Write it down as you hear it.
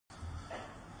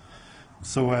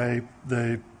So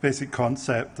the basic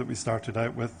concept that we started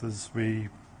out with is we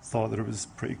thought that it was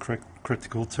pretty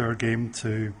critical to our game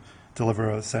to deliver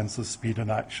a sense of speed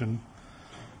and action,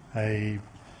 and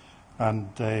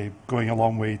going a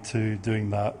long way to doing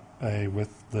that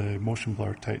with the motion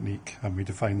blur technique, and we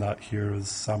define that here as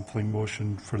sampling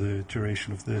motion for the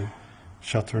duration of the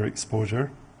shutter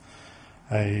exposure.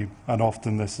 And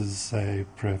often this is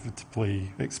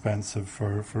prohibitively expensive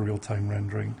for real-time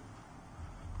rendering.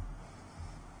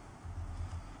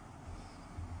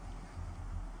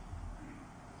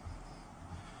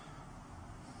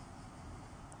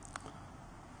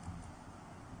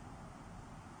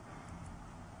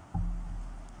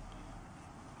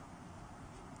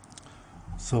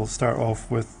 So I'll start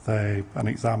off with an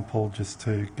example just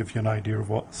to give you an idea of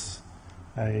what's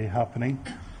happening.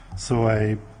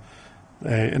 So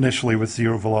initially with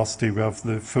zero velocity we have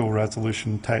the full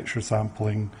resolution texture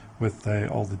sampling with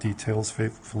all the details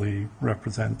faithfully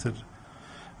represented.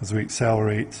 As we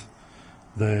accelerate,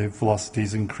 the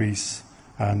velocities increase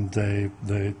and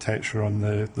the texture on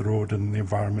the road and the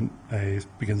environment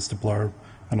begins to blur,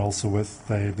 and also with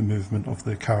the movement of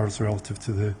the cars relative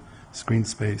to the screen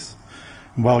space.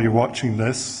 And while you're watching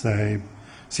this,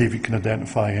 see if you can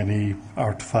identify any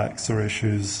artifacts or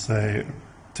issues to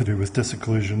do with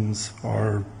disocclusions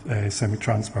or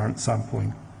semi-transparent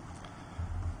sampling.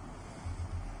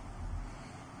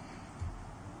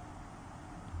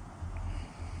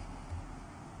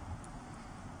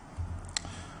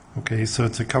 Okay, so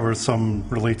to cover some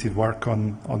related work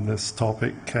on this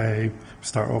topic,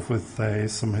 start off with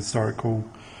some historical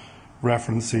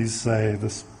references.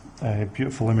 This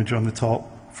beautiful image on the top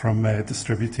from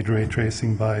distributed ray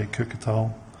tracing by Cook et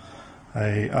al.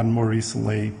 And more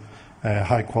recently, a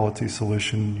high quality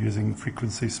solution using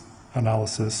frequency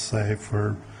analysis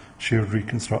for shared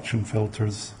reconstruction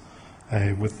filters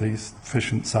with these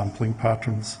efficient sampling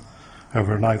patterns.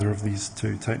 However, neither of these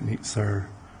two techniques are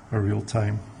real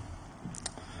time.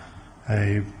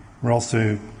 We're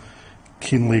also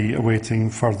keenly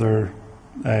awaiting further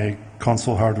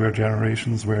console hardware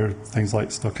generations where things like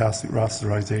stochastic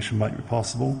rasterization might be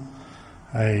possible.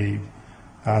 And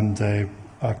a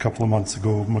couple of months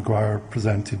ago, Maguire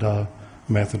presented a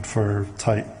method for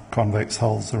tight convex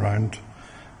hulls around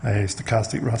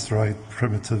stochastic rasterized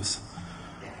primitives,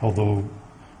 although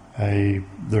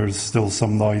there's still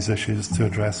some noise issues to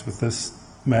address with this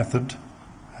method.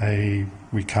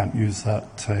 We can't use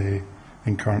that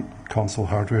in current console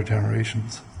hardware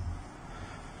generations.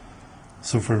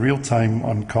 So for real time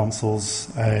on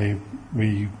consoles,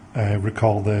 we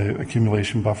recall the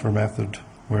accumulation buffer method,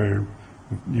 where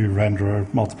you render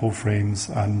multiple frames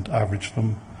and average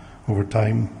them over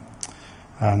time.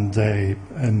 And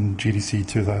in GDC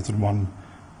 2001,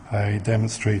 I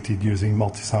demonstrated using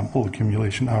multi-sample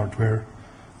accumulation hardware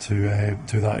to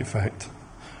do that effect.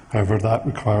 However, that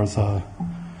requires a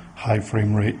high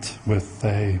frame rate with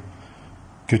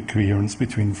good coherence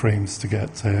between frames to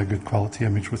get a good quality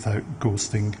image without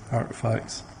ghosting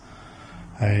artifacts.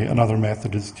 Another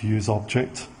method is to use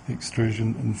object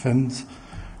extrusion in fins,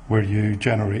 where you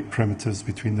generate primitives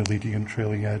between the leading and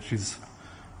trailing edges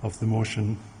of the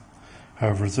motion.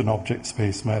 However, as an object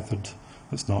space method,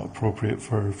 it's not appropriate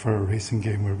for a racing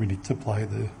game where we need to apply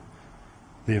the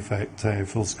effect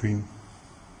full screen.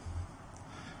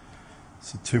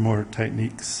 So two more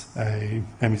techniques,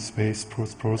 image space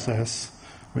post-process,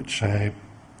 which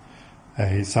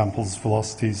samples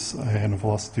velocities in a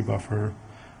velocity buffer,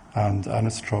 and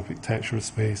anisotropic texture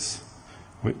space,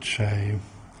 which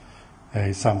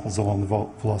samples along the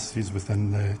velocities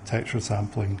within the texture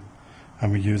sampling,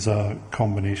 and we use a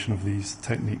combination of these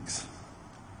techniques.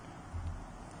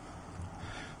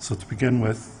 So to begin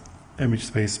with, image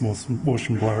space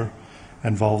motion blur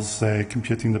involves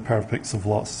computing the per pixel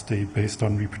velocity based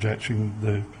on reprojection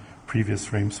the previous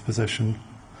frame's position,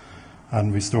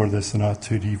 and we store this in a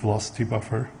 2D velocity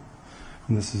buffer.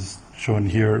 And this is shown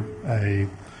here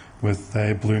with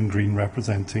blue and green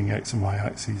representing x and y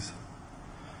axes.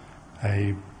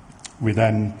 We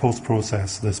then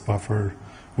post-process this buffer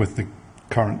with the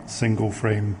current single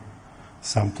frame,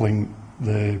 sampling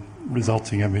the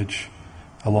resulting image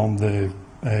along the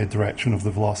direction of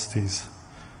the velocities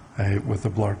with a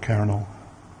blur kernel.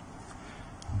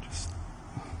 Just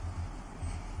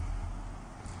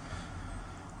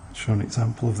show an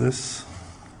example of this.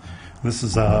 This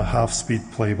is a half-speed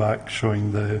playback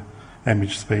showing the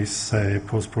image space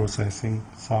post-processing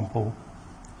sample.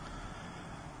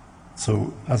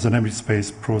 So as an image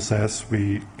space process,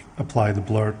 we apply the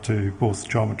blur to both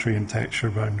geometry and texture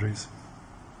boundaries.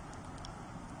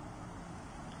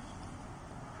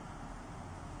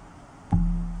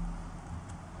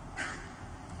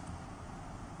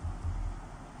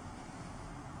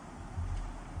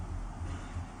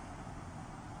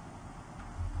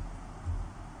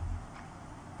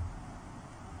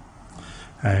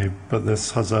 But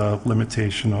this has a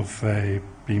limitation of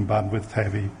being bandwidth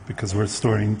heavy because we're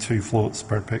storing 2 floats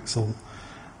per pixel,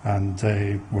 and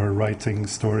we're writing,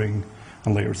 storing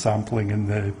and later sampling in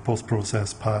the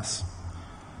post-process pass.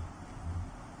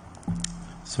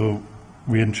 So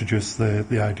we introduced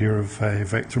the idea of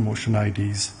vector motion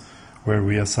IDs, where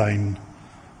we assign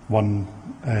one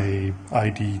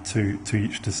ID to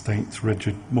each distinct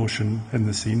rigid motion in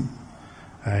the scene.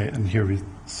 And here we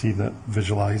see that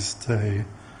visualized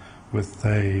with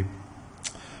the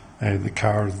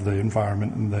car, the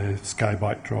environment, and the sky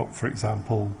backdrop, for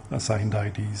example, assigned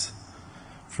IDs.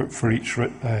 For each,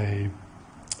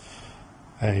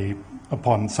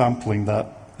 upon sampling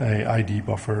that ID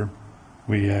buffer,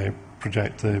 we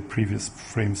project the previous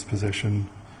frame's position,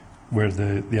 where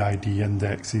the ID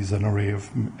indexes an array of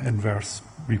inverse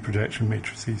reprojection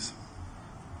matrices.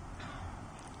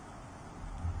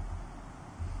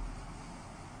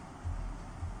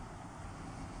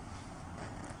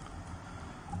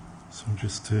 So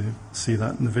just to see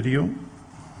that in the video.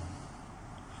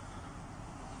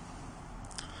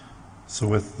 So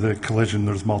with the collision,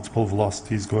 there's multiple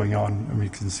velocities going on, and we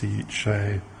can see each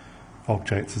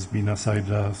object has been assigned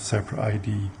a separate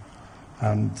ID,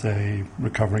 and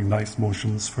recovering nice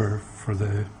motions for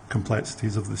the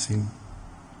complexities of the scene.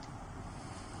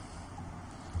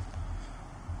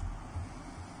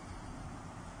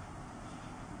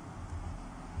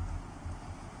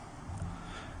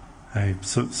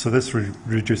 So this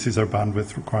reduces our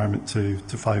bandwidth requirement to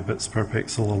 5 bits per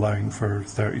pixel, allowing for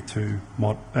 32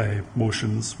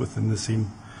 motions within the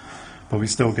scene. But we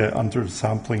still get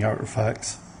undersampling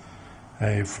artifacts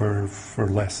for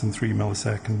less than 3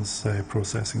 milliseconds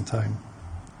processing time.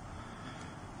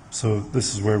 So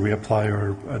this is where we apply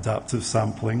our adaptive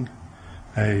sampling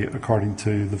according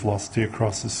to the velocity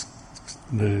across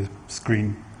the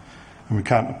screen. And we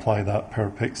can't apply that per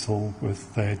pixel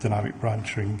with dynamic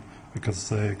branching, because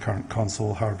the current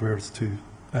console hardware is too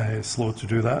slow to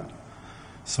do that.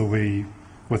 So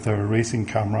with our racing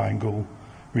camera angle,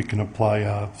 we can apply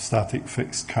a static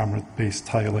fixed camera-based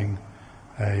tiling,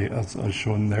 as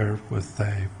shown there, with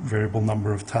a variable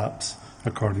number of taps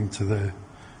according to the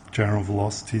general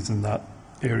velocities in that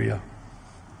area.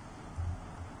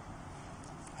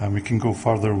 And we can go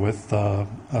further with a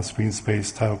screen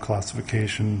space tile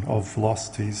classification of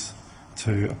velocities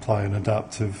to apply an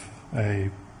adaptive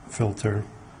filter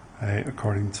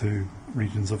according to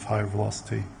regions of higher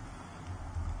velocity.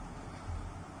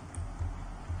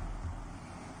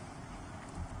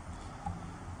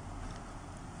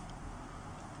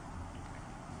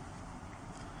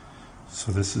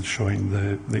 So this is showing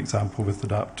the example with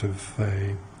adaptive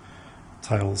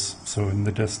tiles. So in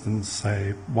the distance,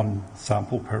 1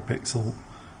 sample per pixel.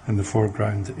 In the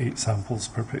foreground, 8 samples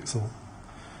per pixel.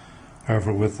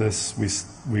 However, with this,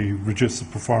 we reduce the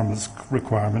performance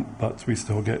requirement, but we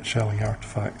still get shelling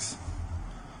artifacts.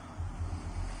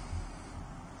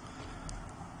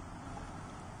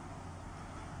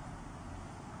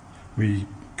 We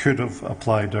could have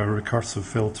applied a recursive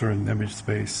filter in image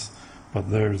space, but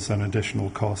there's an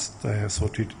additional cost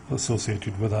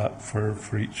associated with that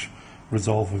for each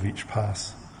resolve of each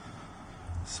pass.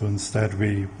 So instead,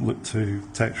 we look to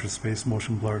texture space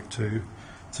motion blur to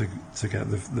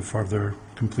get the further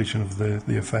completion of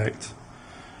the effect.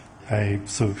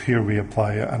 So here we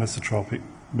apply anisotropic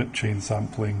mid-chain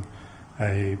sampling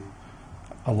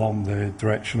along the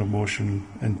direction of motion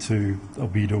into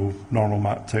albedo normal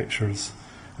map textures,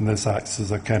 and this acts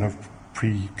as a kind of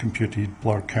pre-computed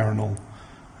blur kernel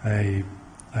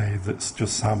that's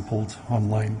just sampled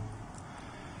online.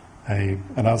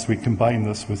 And as we combine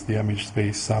this with the image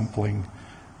space sampling,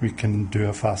 we can do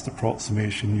a fast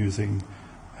approximation using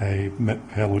a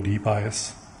MIP-LOD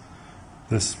bias.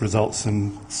 This results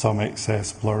in some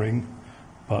excess blurring,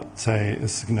 but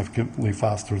is significantly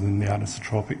faster than the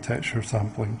anisotropic texture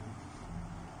sampling.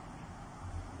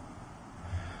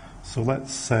 So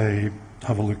let's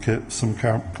have a look at some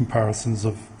comparisons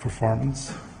of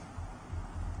performance.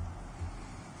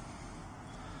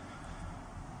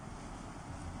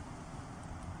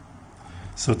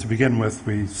 So to begin with,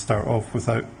 we start off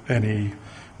without any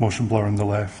motion blur on the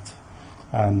left,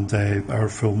 and our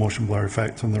full motion blur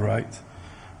effect on the right,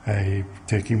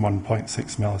 taking 1.6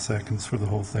 milliseconds for the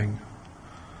whole thing.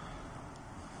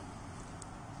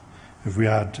 If we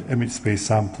add image space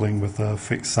sampling with a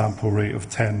fixed sample rate of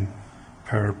 10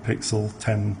 per pixel,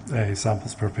 10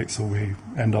 samples per pixel, we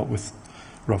end up with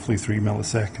roughly 3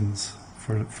 milliseconds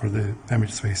for the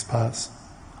image space pass.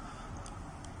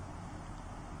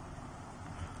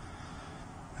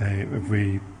 If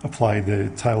we apply the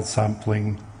tiled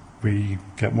sampling, we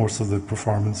get most of the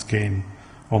performance gain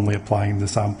only applying the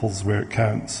samples where it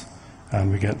counts,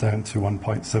 and we get down to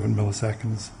 1.7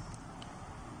 milliseconds.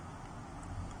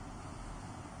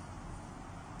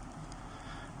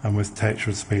 And with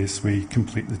texture space, we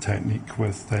complete the technique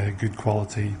with good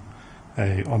quality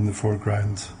on the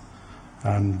foreground,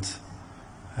 and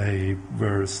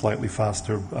we're slightly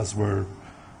faster as we're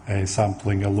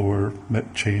sampling a lower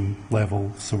MIP chain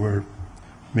level, so we're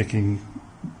making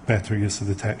better use of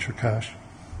the texture cache.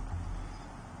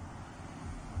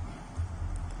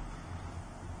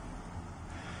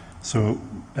 So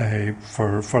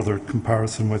for further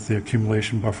comparison with the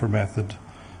accumulation buffer method,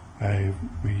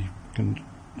 we can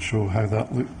show how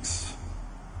that looks.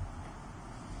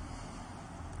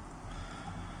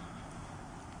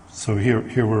 So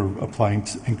here we're applying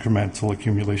incremental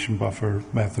accumulation buffer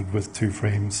method with 2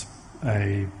 frames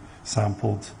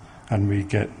sampled, and we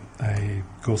get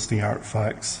ghosting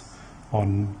artifacts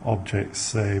on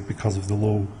objects because of the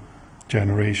low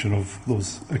generation of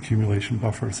those accumulation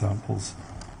buffer samples.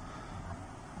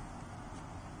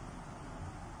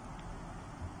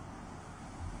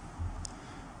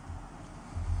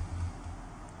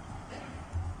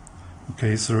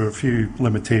 Okay, so there are a few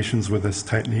limitations with this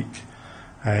technique.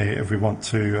 If we want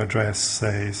to address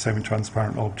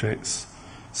semi-transparent objects,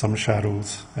 some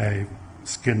shadows,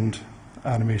 skinned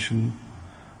animation,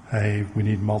 we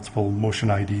need multiple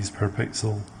motion IDs per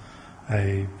pixel,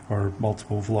 or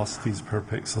multiple velocities per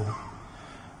pixel.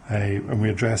 And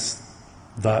we address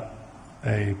that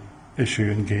issue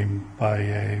in game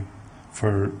by,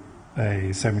 for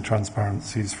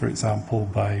semi-transparencies, for example,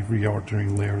 by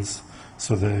reordering layers.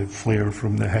 So the flare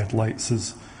from the headlights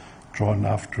is drawn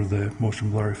after the motion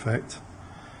blur effect.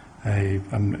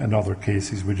 And in other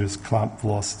cases, we just clamp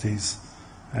velocities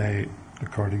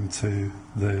according to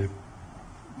the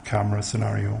camera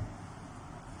scenario.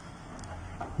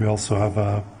 We also have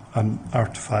an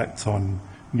artifact on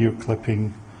near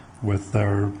clipping with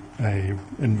our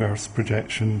inverse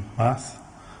projection math,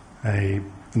 and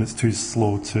it's too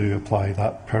slow to apply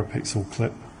that per pixel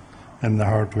clip in the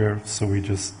hardware, so we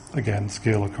just again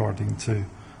scale according to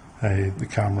the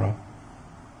camera.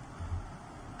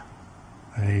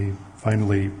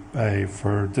 Finally,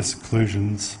 for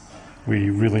disocclusions, we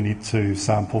really need to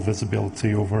sample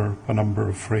visibility over a number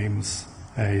of frames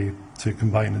to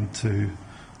combine into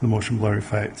the motion blur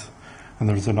effect, and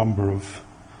there's a number of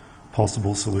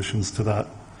possible solutions to that,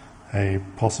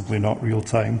 possibly not real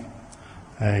time,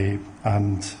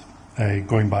 and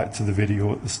going back to the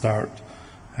video at the start,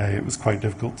 it was quite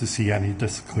difficult to see any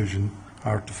disocclusion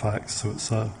artifacts, so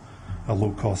it's a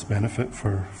low cost benefit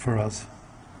for us.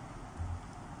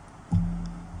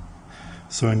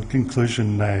 So in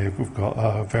conclusion, we've got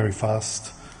a very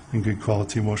fast and good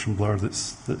quality motion blur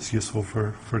that's useful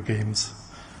for games,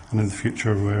 and in the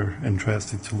future we're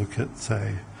interested to look at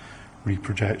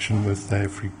reprojection with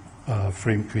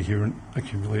frame coherent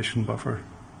accumulation buffer.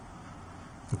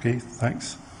 Okay,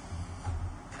 thanks.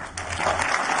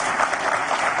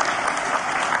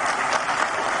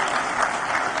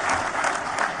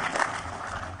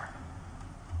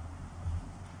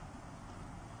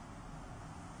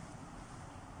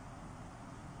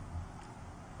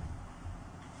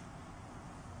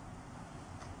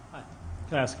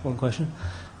 Can I ask one question?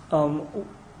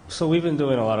 So we've been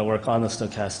doing a lot of work on the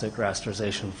stochastic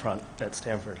rasterization front at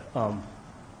Stanford.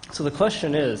 So the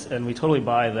question is, and we totally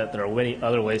buy that there are many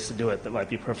other ways to do it that might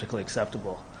be perfectly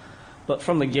acceptable, but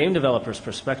from the game developer's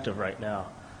perspective right now,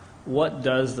 what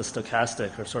does the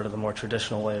stochastic, or sort of the more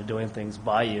traditional way of doing things,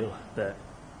 buy you that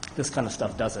this kind of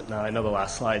stuff doesn't? Now, I know the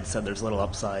last slide said there's little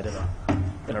upside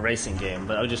in a racing game,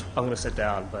 but I'm going to sit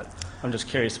down, but I'm just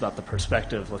curious about the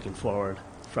perspective looking forward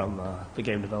from the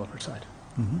game developer side.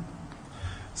 Mm-hmm.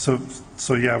 So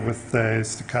yeah, with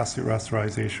stochastic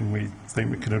rasterization, we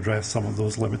think we can address some of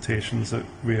those limitations that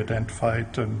we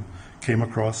identified and came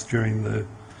across during the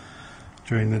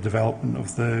development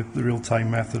of the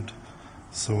real-time method.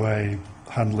 So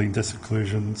handling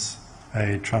disocclusions,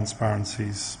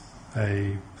 transparencies,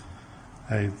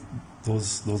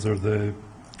 those are the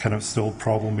kind of still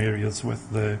problem areas with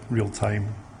the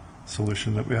real-time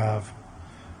solution that we have.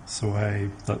 So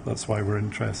that's why we're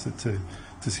interested to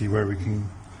see where we can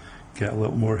get a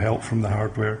little more help from the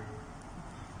hardware